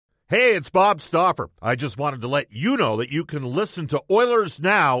Hey, it's Bob Stauffer. I just wanted to let you know that you can listen to Oilers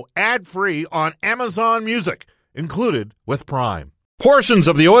Now ad-free on Amazon Music, included with Prime. Portions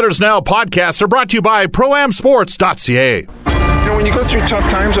of the Oilers Now podcast are brought to you by ProAmSports.ca. You know, when you go through tough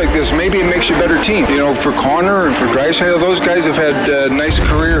times like this, maybe it makes you a better team. You know, for Connor and for Draisaitl, those guys have had nice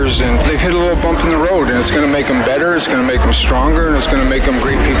careers, and they've hit a little bump in the road, and it's going to make them better, it's going to make them stronger, and it's going to make them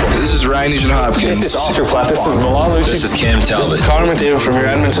great people. This is Ryan Nugent-Hopkins. This is Oscar Platt. This is Milan Lucic. This is Cam Talbot. This is Connor McDavid from your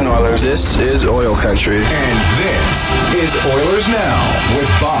Edmonton Oilers. This is Oil Country. And this is Oilers Now with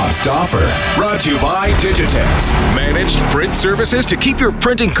Bob Stauffer. Brought to you by Digitex. Managed print services to keep your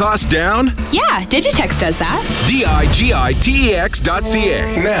printing costs down? Yeah, Digitex does that. Digitex.ca.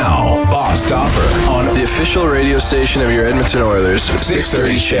 Now, Bob Stauffer on the official radio station of your Edmonton Oilers.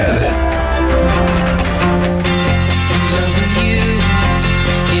 630 CHED.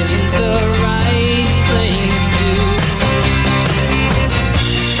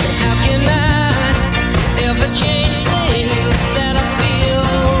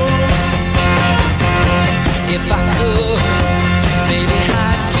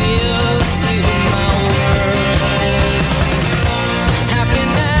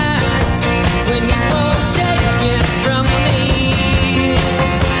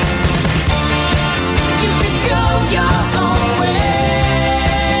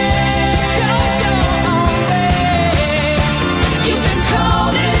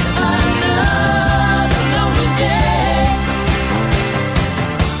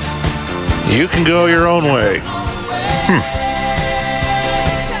 You can go your own way.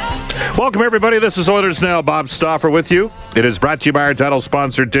 Welcome, everybody. This is Oilers Now. Bob Stauffer with you. It is brought to you by our title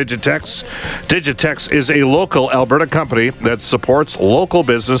sponsor, Digitex. Digitex is a local Alberta company that supports local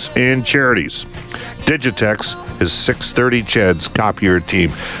business and charities. Digitex is 630 CHED's copier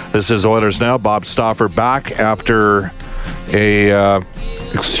team. This is Oilers Now. Bob Stauffer back after a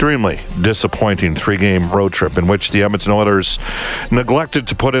extremely disappointing three-game road trip in which the Edmonton Oilers neglected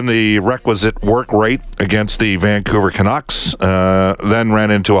to put in the requisite work rate against the Vancouver Canucks, then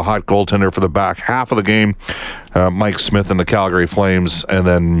ran into a hot goaltender for the back half of the game, Mike Smith and the Calgary Flames, and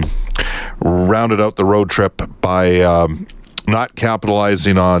then rounded out the road trip by not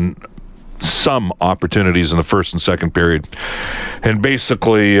capitalizing on some opportunities in the first and second period, and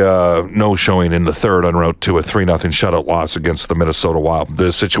basically no showing in the third en route to a 3-0 shutout loss against the Minnesota Wild.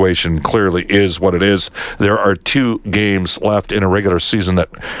 The situation clearly is what it is. There are 2 games left in a regular season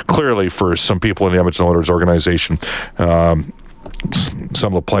that clearly, for some people in the Edmonton Oilers organization, some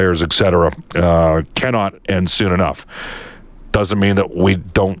of the players, etc., cannot end soon enough. Doesn't mean that we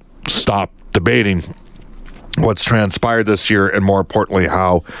don't stop debating what's transpired this year, and more importantly,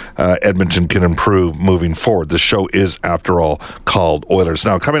 how Edmonton can improve moving forward. The show is, after all, called Oilers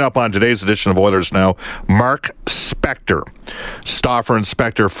Now. Coming up on today's edition of Oilers Now, Mark Spector, Stauffer and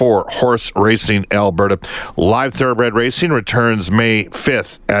Spector for Horse Racing Alberta. Live Thoroughbred Racing returns May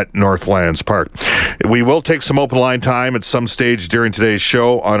 5th at Northlands Park. We will take some open line time at some stage during today's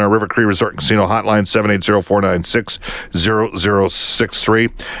show on our River Cree Resort Casino hotline,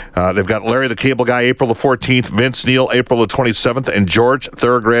 780-496-0063. They've got Larry the Cable Guy April the 14th, Vince Neil April the 27th, and George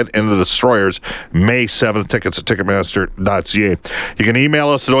Thorogood and the Destroyers May 7th. Tickets at Ticketmaster.ca. You can email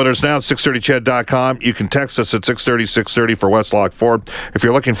us at OilersNow at 630ched.com. You can text us at 630-630 for Westlock Ford. If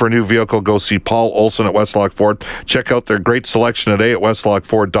you're looking for a new vehicle, go see Paul Olson at Westlock Ford. Check out their great selection today at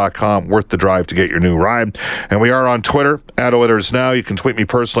westlockford.com. Worth the drive to get your new ride. And we are on Twitter at Oilers Now. You can tweet me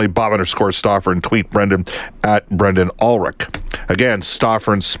personally, Bob_Stauffer, and tweet Brendan at Brendan Ulrich. Again,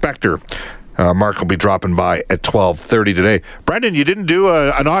 Stauffer and Spector. Mark will be dropping by at 12:30 today. Brendan, you didn't do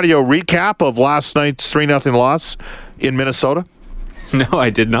an audio recap of last night's 3-0 loss in Minnesota? No,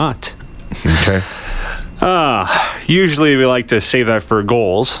 I did not. Okay. Usually we like to save that for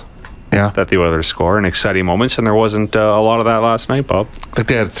goals. Yeah. That the Oilers score in exciting moments, and there wasn't a lot of that last night, Bob. I think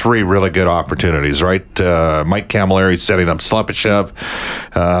they had 3 really good opportunities, right? Mike Camilleri setting up Slepyshev,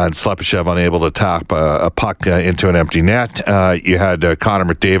 and Slepyshev unable to tap a puck into an empty net. You had Connor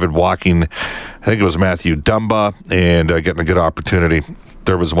McDavid walking, I think it was Matthew Dumba, and getting a good opportunity.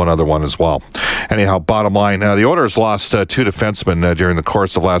 There was one other one as well. Anyhow, bottom line, the Oilers lost 2 defensemen during the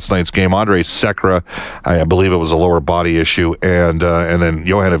course of last night's game. Andrei Sekera, I believe it was a lower body issue, and then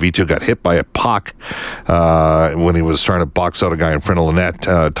Johan Avitu got hit by a puck when he was trying to box out a guy in front of the net.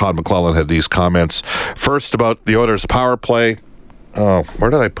 Todd McClellan had these comments. First, about the Oilers' power play. Oh, where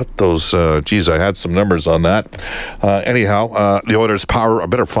did I put those? I had some numbers on that. Anyhow, the Oilers' power, I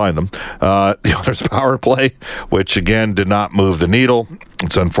better find them. The Oilers' power play, which again did not move the needle.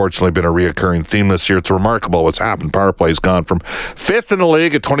 It's unfortunately been a reoccurring theme this year. It's remarkable what's happened. Power play has gone from 5th in the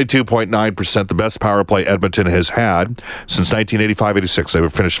league at 22.9%, the best power play Edmonton has had since 1985-86. They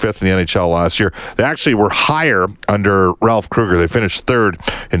finished 5th in the NHL last year. They actually were higher under Ralph Kruger. They finished 3rd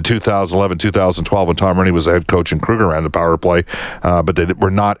in 2011-2012 when Tom Rennie was the head coach and Kruger ran the power play, but they were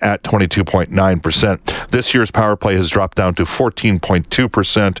not at 22.9%. This year's power play has dropped down to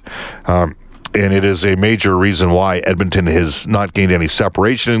 14.2%. And it is a major reason why Edmonton has not gained any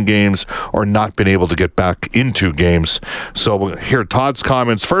separation in games or not been able to get back into games. So we'll hear Todd's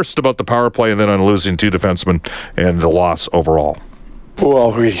comments first about the power play and then on losing 2 defensemen and the loss overall.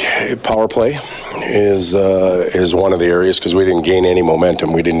 Well, power play is one of the areas because we didn't gain any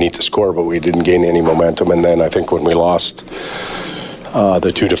momentum. We didn't need to score, but we didn't gain any momentum. And then I think when we lost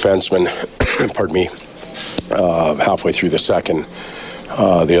the 2 defensemen, pardon me, halfway through the second,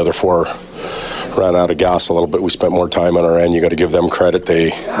 the other 4 ran out of gas a little bit. We spent more time on our end. You got to give them credit.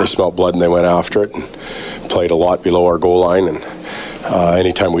 They smelled blood and they went after it and played a lot below our goal line. And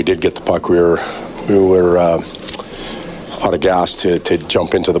anytime we did get the puck, we were out of gas to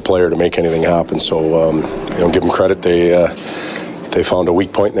jump into the player to make anything happen. So give them credit. They found a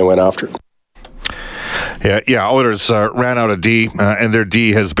weak point and they went after it. Yeah. Oilers ran out of D, and their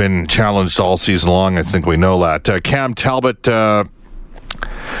D has been challenged all season long. I think we know that. Cam Talbot.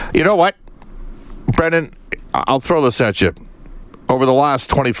 You know what, Brendan? I'll throw this at you. Over the last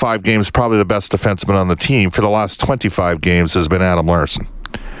 25 games, probably the best defenseman on the team for the last 25 games has been Adam Larsson.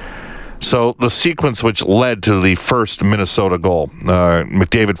 So the sequence which led to the first Minnesota goal,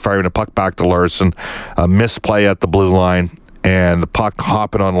 McDavid firing a puck back to Larsson, a misplay at the blue line, and the puck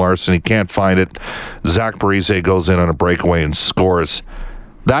hopping on Larsson. He can't find it. Zach Parise goes in on a breakaway and scores.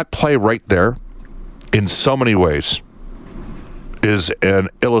 That play right there, in so many ways, is an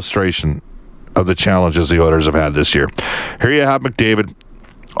illustration of the challenges the Oilers have had this year. Here you have McDavid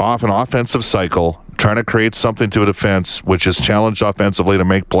off an offensive cycle, trying to create something to a defense, which is challenged offensively to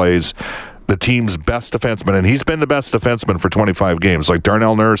make plays. The team's best defenseman, and he's been the best defenseman for 25 games. Like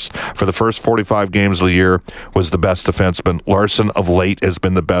Darnell Nurse, for the first 45 games of the year, was the best defenseman. Larsson, of late, has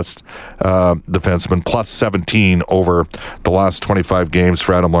been the best defenseman, plus 17 over the last 25 games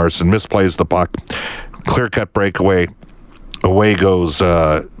for Adam Larsson. Misplays the puck, clear-cut breakaway. Away goes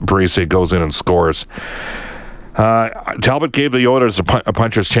Parise, goes in and scores. Talbot gave the Oilers a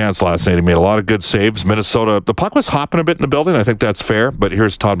puncher's chance last night. He made a lot of good saves. Minnesota, the puck was hopping a bit in the building. I think that's fair. But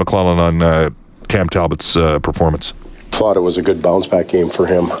here's Todd McClellan on Cam Talbot's performance. Thought it was a good bounce-back game for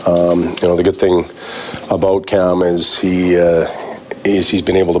him. The good thing about Cam is he's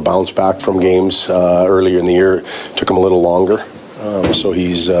been able to bounce back from games earlier in the year. It took him a little longer. So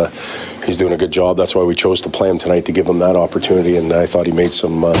he's doing a good job. That's why we chose to play him tonight, to give him that opportunity. And I thought he made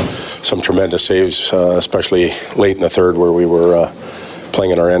some tremendous saves, especially late in the third, where we were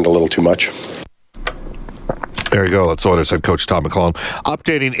playing at our end a little too much. There you go. That's Oilers head coach Todd McClellan.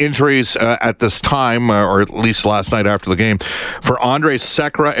 Updating injuries at this time, or at least last night after the game, for Andrej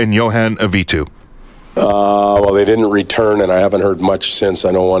Sekera and Johan Avitu. Well, they didn't return, and I haven't heard much since.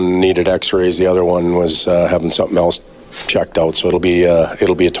 I know one needed X-rays. The other one was having something else checked out, so it'll be a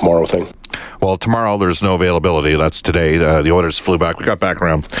tomorrow thing. Well, tomorrow there's no availability. That's today. The Oilers flew back. We got back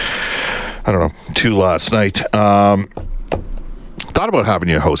around, 2 last night. Thought about having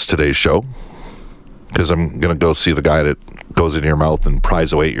you host today's show, because I'm going to go see the guy that goes in your mouth and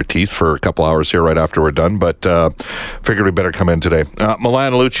pries away at your teeth for a couple hours here right after we're done, but figured we better come in today.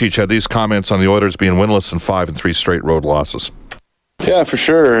 Milan Lucic had these comments on the Oilers being winless in 5 and 3 straight road losses. Yeah, for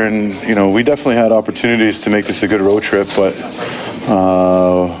sure. And, we definitely had opportunities to make this a good road trip, but,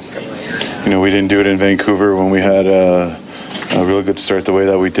 we didn't do it in Vancouver when we had a real good start the way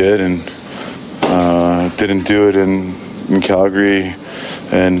that we did, and didn't do it in Calgary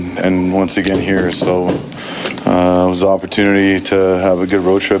and once again here. So it was an opportunity to have a good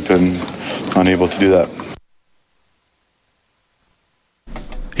road trip and unable to do that.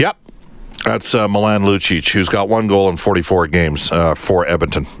 Yep. That's Milan Lucic, who's got 1 goal in 44 games for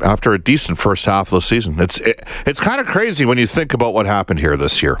Edmonton after a decent first half of the season. It's kind of crazy when you think about what happened here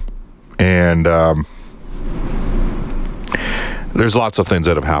this year. And there's lots of things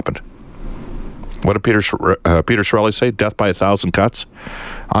that have happened. What did Peter Chiarelli say? Death by 1,000 cuts?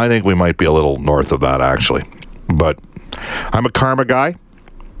 I think we might be a little north of that, actually. But I'm a karma guy.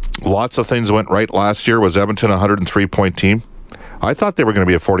 Lots of things went right last year. Was Edmonton a 103-point team? I thought they were going to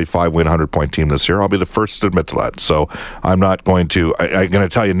be a 45-win, 100-point team this year. I'll be the first to admit to that. So I'm not going to... I'm going to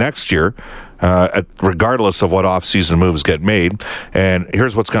tell you next year, regardless of what off-season moves get made, and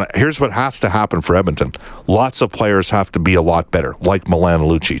here's what has to happen for Edmonton. Lots of players have to be a lot better, like Milan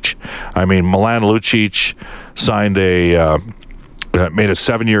Lucic. I mean, Milan Lucic signed a made a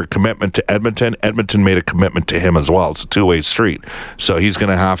 7-year commitment to Edmonton. Edmonton made a commitment to him as well. It's a two-way street. So he's going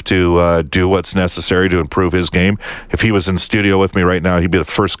to have to do what's necessary to improve his game. If he was in studio with me right now, he'd be the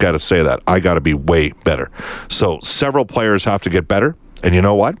first guy to say that. I got to be way better. So several players have to get better. And you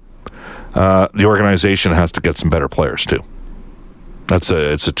know what? The organization has to get some better players too.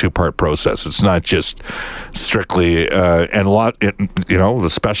 It's a two-part process. It's not just strictly the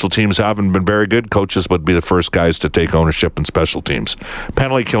special teams haven't been very good. Coaches would be the first guys to take ownership in special teams.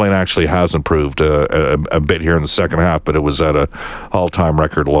 Penalty killing actually has improved a bit here in the second half, but it was at a all-time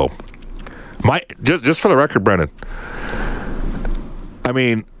record low. Just for the record, Brendan, I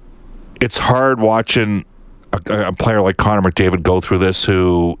mean, it's hard watching a player like Connor McDavid go through this,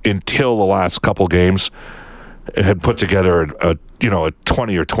 who until the last couple games had put together a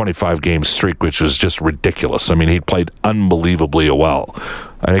 20 or 25 game streak, which was just ridiculous. I mean, he played unbelievably well.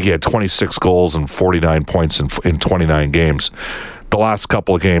 I think he had 26 goals and 49 points in 29 games. The last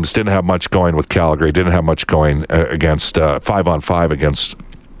couple of games didn't have much going with Calgary, didn't have much going against 5-on-5 against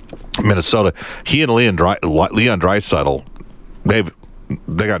Minnesota. He and Leon Draisaitl,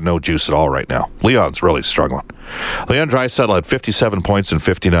 they got no juice at all right now. Leon's really struggling. Leon Draisaitl had 57 points in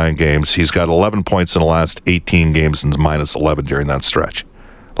 59 games. He's got 11 points in the last 18 games and minus 11 during that stretch.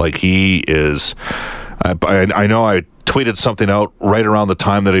 Like, he is... I know I tweeted something out right around the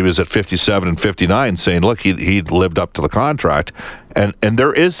time that he was at 57 and 59 saying, look, he lived up to the contract. And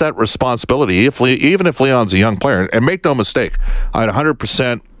there is that responsibility, even if Leon's a young player. And make no mistake, I'd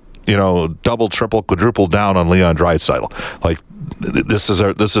 100%, double, triple, quadruple down on Leon Draisaitl. Like, this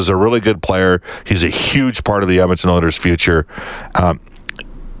is a really good player. He's a huge part of the Edmonton Oilers' future.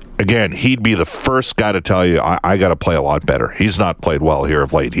 Again, he'd be the first guy to tell you, I got to play a lot better. He's not played well here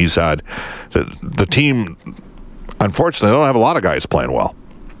of late. He's had the team. Unfortunately, they don't have a lot of guys playing well,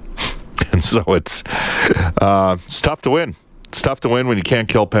 and so it's tough to win. It's tough to win when you can't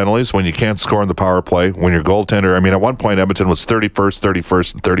kill penalties, when you can't score in the power play, when your goaltender... I mean, at one point, Edmonton was 31st,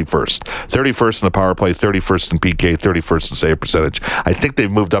 31st, and 31st. 31st in the power play, 31st in PK, 31st in save percentage. I think they've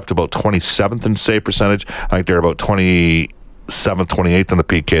moved up to about 27th in save percentage. I think they're about 27th, 28th in the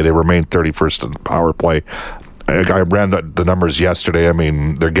PK. They remain 31st in the power play. I ran the numbers yesterday. I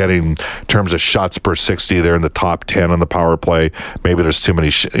mean, they're getting, in terms of shots per 60, they're in the top 10 on the power play. Maybe there's too many,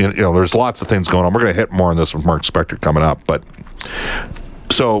 there's lots of things going on. We're going to hit more on this with Mark Spector coming up. But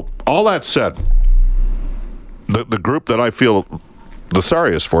so all that said, the group that I feel the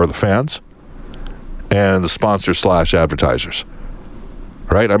sorriest for are the fans and the sponsors / advertisers.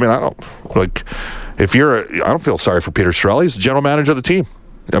 Right? I mean, I don't feel sorry for Peter Chiarelli. He's the general manager of the team.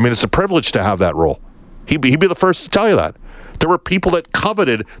 I mean, it's a privilege to have that role. He'd be the first to tell you that. There were people that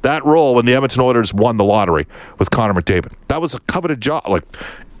coveted that role when the Edmonton Oilers won the lottery with Connor McDavid. That was a coveted job, like,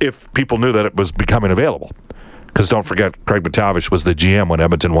 if people knew that it was becoming available. Because don't forget, Craig MacTavish was the GM when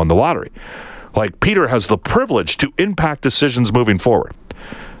Edmonton won the lottery. Like, Peter has the privilege to impact decisions moving forward.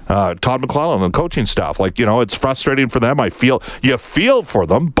 Todd McClellan and the coaching staff, it's frustrating for them. You feel for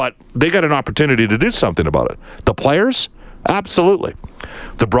them, but they got an opportunity to do something about it. The players, absolutely.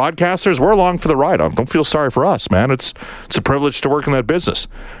 The broadcasters, we're along for the ride. Don't feel sorry for us, man. It's a privilege to work in that business.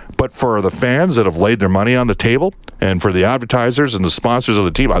 But for the fans that have laid their money on the table, and for the advertisers and the sponsors of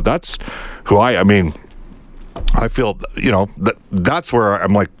the team, that's who I feel, that's where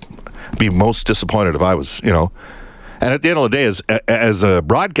I'm be most disappointed if I was, And at the end of the day, as a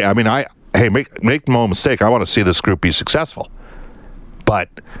broadcast, make no mistake, I want to see this group be successful. But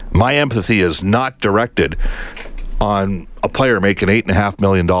my empathy is not directed on a player making $8.5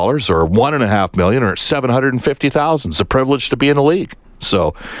 million or $1.5 million or $750,000. It's a privilege to be in the league.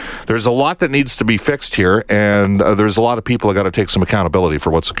 So there's a lot that needs to be fixed here, and there's a lot of people that got to take some accountability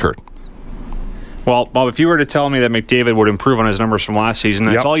for what's occurred. Well, Bob, if you were to tell me that McDavid would improve on his numbers from last season,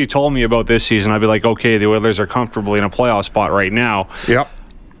 that's all you told me about this season, I'd be like, okay, the Oilers are comfortably in a playoff spot right now. Yep.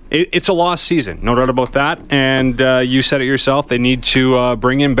 It's a lost season, no doubt about that. And you said it yourself, they need to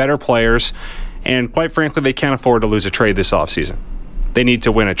bring in better players. And quite frankly, they can't afford to lose a trade this offseason. They need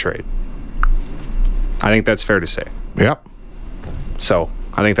to win a trade. I think that's fair to say. Yep. So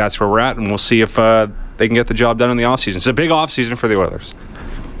I think that's where we're at, and we'll see if they can get the job done in the offseason. It's a big offseason for the Oilers.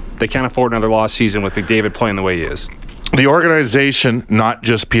 They can't afford another lost season with McDavid playing the way he is. The organization, not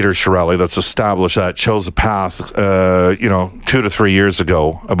just Peter Chiarelli, that's established that, chose a path, 2 to 3 years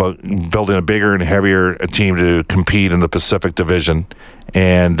ago about building a bigger and heavier team to compete in the Pacific Division,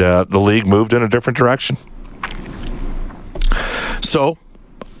 and the league moved in a different direction. So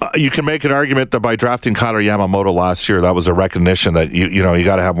you can make an argument that by drafting Kailer Yamamoto last year, that was a recognition that you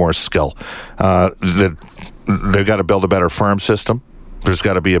got to have more skill. They've got to build a better farm system. There's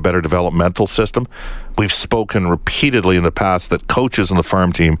got to be a better developmental system. We've spoken repeatedly in the past that coaches in the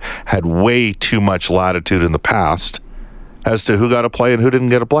farm team had way too much latitude in the past as to who got to play and who didn't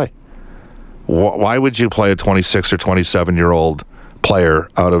get to play. Why would you play a 26 or 27-year-old player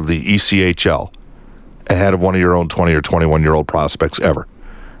out of the ECHL ahead of one of your own 20 or 21-year-old prospects ever?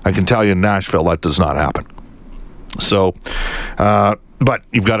 I can tell you in Nashville that does not happen. So, but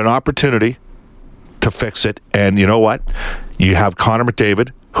you've got an opportunity to fix it, and you know what? You have Connor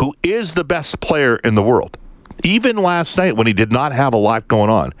McDavid, who is the best player in the world. Even last night when he did not have a lot going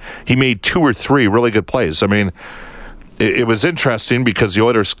on, he made 2 or 3 really good plays. I mean, it was interesting because the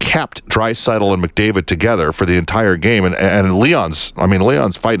Oilers kept Draisaitl and McDavid together for the entire game, and Leon's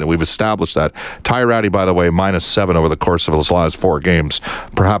fighting it. We've established that. Ty Ratty, by the way, -7 over the course of his last 4 games.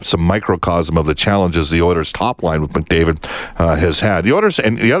 Perhaps a microcosm of the challenges the Oilers' top line with McDavid has had. The Oilers,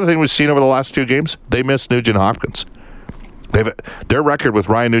 and the other thing we've seen over the last 2 games, they missed Nugent Hopkins. Their record with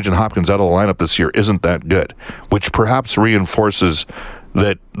Ryan Nugent-Hopkins out of the lineup this year isn't that good, which perhaps reinforces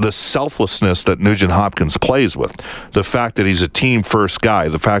that the selflessness that Nugent-Hopkins plays with, the fact that he's a team-first guy,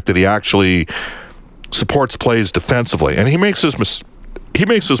 the fact that he actually supports plays defensively, and he makes his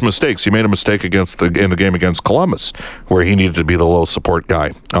mistakes. He made a mistake in the game against Columbus, where he needed to be the low support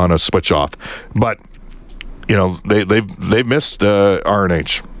guy on a switch off. But you know they've missed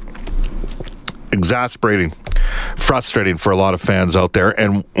RNH. Exasperating, frustrating for a lot of fans out there.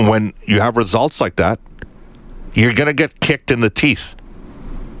 And when you have results like that, you're going to get kicked in the teeth.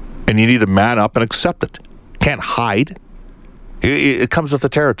 And you need to man up and accept it. Can't hide. It comes with the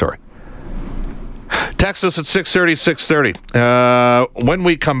territory. Text us at 630. When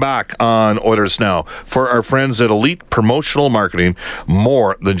we come back on Oilers Now, for our friends at Elite Promotional Marketing,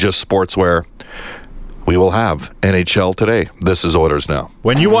 more than just sportswear, we will have NHL Today. This is Oilers Now.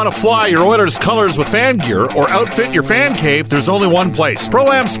 When you want to fly your Oilers colors with fan gear or outfit your fan cave, there's only one place: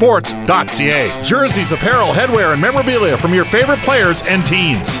 ProAmSports.ca. Jerseys, apparel, headwear, and memorabilia from your favorite players and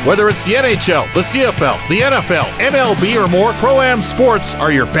teams. Whether it's the NHL, the CFL, the NFL, MLB, or more, Pro-Am Sports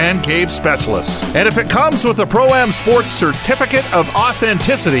are your fan cave specialists. And if it comes with a Pro-Am Sports Certificate of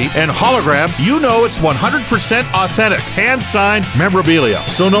Authenticity and hologram, you know it's 100% authentic, hand-signed memorabilia.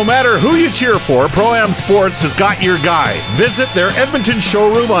 So no matter who you cheer for, Pro-Am Sports has got your guy. Visit their Edmonton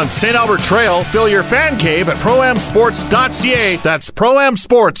showroom on St. Albert Trail. Fill your fan cave at ProAmSports.ca. That's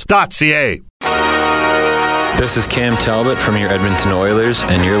ProAmSports.ca. This is Cam Talbot from your Edmonton Oilers,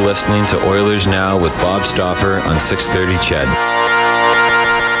 and you're listening to Oilers Now with Bob Stauffer on 630 CHED.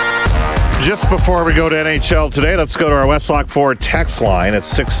 Just before we go to NHL Today, let's go to our Westlock Ford text line at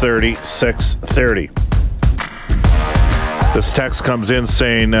 630. This text comes in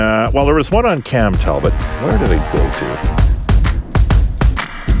saying, well, there was one on Cam Talbot. Where did it go to?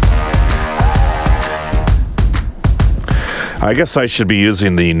 I guess I should be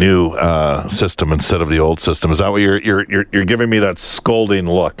using the new system instead of the old system. Is that what you're giving me that scolding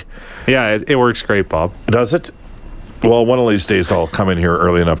look? Yeah, it works great, Bob. Does it? Well, one of these days I'll come in here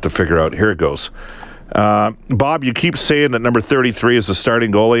early enough to figure out. Here it goes. Bob, you keep saying that number 33 is the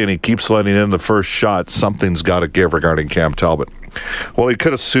starting goalie and he keeps letting in the first shot. Something's got to give regarding Cam Talbot. Well, he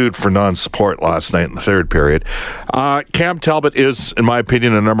could have sued for non-support last night in the third period. Cam Talbot is, in my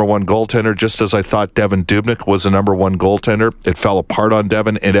opinion, a number 1 goaltender, just as I thought Devan Dubnyk was a number 1 goaltender. It fell apart on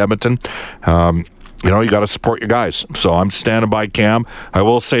Devan in Edmonton. You know, you got to support your guys. So I'm standing by Cam. I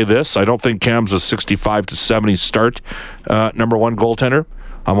will say this. I don't think Cam's a 65-70 start number 1 goaltender.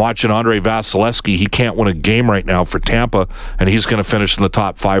 I'm watching Andre Vasilevsky. He can't win a game right now for Tampa, and he's going to finish in the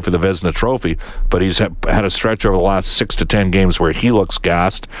top 5 for the Vezina Trophy. But he's had a stretch over the last 6 to 10 games where he looks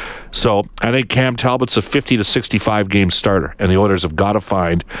gassed. So I think Cam Talbot's a 50 to 65 game starter, and the Oilers have got to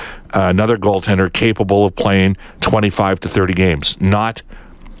find another goaltender capable of playing 25 to 30 games, not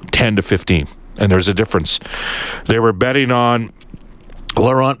 10 to 15. And there's a difference. They were betting on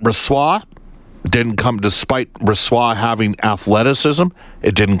Laurent Brossoit. Didn't come, despite Brossoit having athleticism.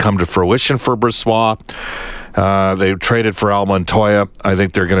 It didn't come to fruition for Brossoit. They traded for Al Montoya. I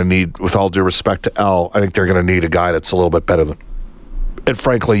think they're going to need, with all due respect to Al, I think they're going to need a guy that's a little bit better than, and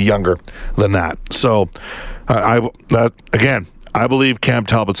frankly, younger than that. So, again, I believe Cam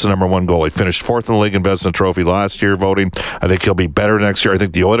Talbot's the number 1 goal. He finished 4th in the league in Vezina Trophy last year voting. I think he'll be better next year. I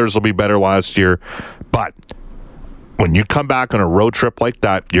think the Oilers will be better last year. But when you come back on a road trip like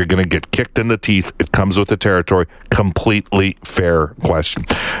that, you're going to get kicked in the teeth. It comes with the territory. Completely fair question.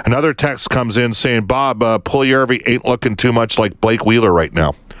 Another text comes in saying, Bob, Puljujarvi ain't looking too much like Blake Wheeler right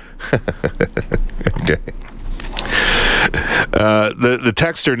now. Okay. The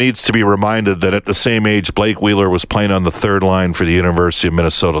texter needs to be reminded that at the same age, Blake Wheeler was playing on the 3rd line for the University of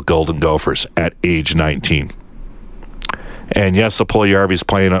Minnesota Golden Gophers at age 19. And Jesse Puljujarvi's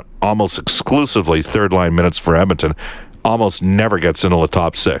playing almost exclusively third-line minutes for Edmonton. Almost never gets into the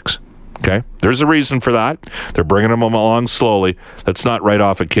top 6. Okay? There's a reason for that. They're bringing him along slowly. Let's not write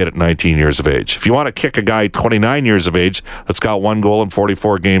off a kid at 19 years of age. If you want to kick a guy 29 years of age that's got 1 goal in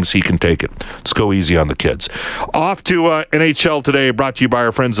 44 games, he can take it. Let's go easy on the kids. Off to NHL Today, brought to you by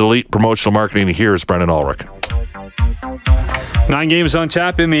our friends at Elite Promotional Marketing. Here's Brendan Ulrich. 9 games on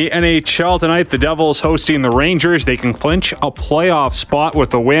tap in the NHL tonight. The Devils hosting the Rangers. They can clinch a playoff spot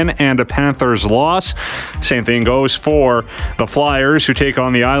with a win and a Panthers loss. Same thing goes for the Flyers, who take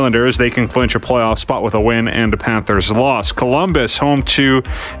on the Islanders. They can clinch a playoff spot with a win and a Panthers loss. Columbus home to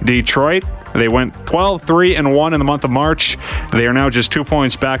Detroit. They went 12-3-1 in the month of March. They are now just 2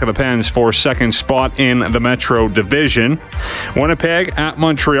 points back of the Pens for second spot in the Metro Division. Winnipeg at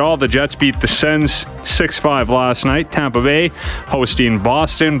Montreal. The Jets beat the Sens 6-5 last night. Tampa Bay hosting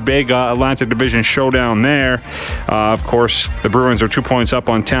Boston. Big Atlantic Division showdown there. Of course, the Bruins are 2 points up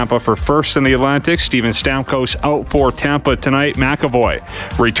on Tampa for first in the Atlantic. Steven Stamkos out for Tampa tonight. McAvoy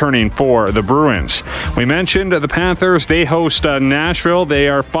returning for the Bruins. We mentioned the Panthers. They host Nashville. They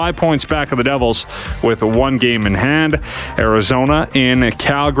are 5 points back of the Devils with 1 game in hand. Arizona in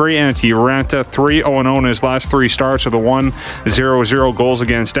Calgary. Antti Raanta 3-0 in his last 3 starts with a 1.00 goals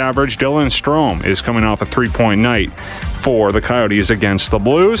against average. Dylan Strome is coming off a 3-point night for the Coyotes against the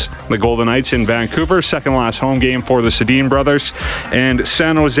Blues. The Golden Knights in Vancouver, second last home game for the Sedin brothers. And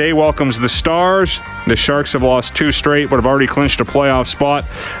San Jose welcomes the Stars. The Sharks have lost 2 straight, but have already clinched a playoff spot.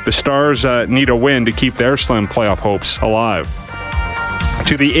 The Stars need a win to keep their slim playoff hopes alive.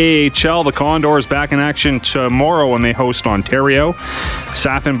 To the AHL, the Condors back in action tomorrow when they host Ontario.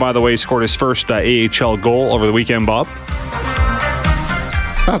 Safin, by the way, scored his first AHL goal over the weekend, Bob.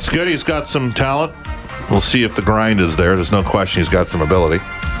 That's good. He's got some talent. We'll see if the grind is there. There's no question he's got some ability.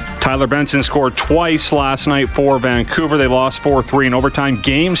 Tyler Benson scored twice last night for Vancouver. They lost 4-3 in overtime.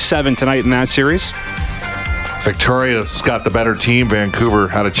 Game 7 tonight in that series. Victoria's got the better team. Vancouver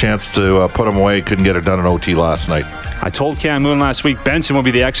had a chance to put them away. Couldn't get it done in OT last night. I told Cam Moon last week Benson will be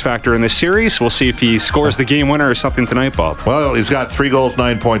the X factor in this series. We'll see if he scores the game winner or something tonight, Bob. Well, he's got 3 goals,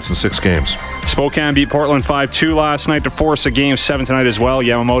 9 points in 6 games. Spokane beat Portland 5-2 last night to force a game 7 tonight as well.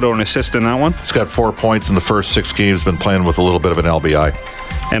 Yamamoto an assist in that one. He's got 4 points in the first 6 games. Been playing with a little bit of an LBI.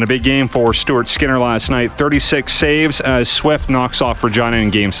 And a big game for Stuart Skinner last night. 36 saves as Swift knocks off Regina in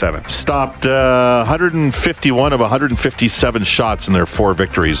Game 7. Stopped 151 of 157 shots in their 4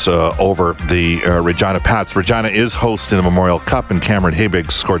 victories over the Regina Pats. Regina is hosting the Memorial Cup, and Cameron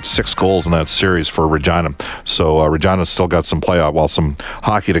Habig scored 6 goals in that series for Regina. So Regina's still got some playoff, while some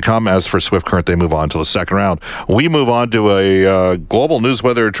hockey to come. As for Swift Current, they move on to the second round. We move on to a global news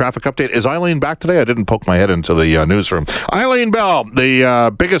weather traffic update. Is Eileen back today? I didn't poke my head into the newsroom. Eileen Bell,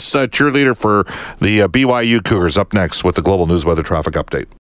 the biggest cheerleader for the BYU Cougars, up next with the global news weather traffic update.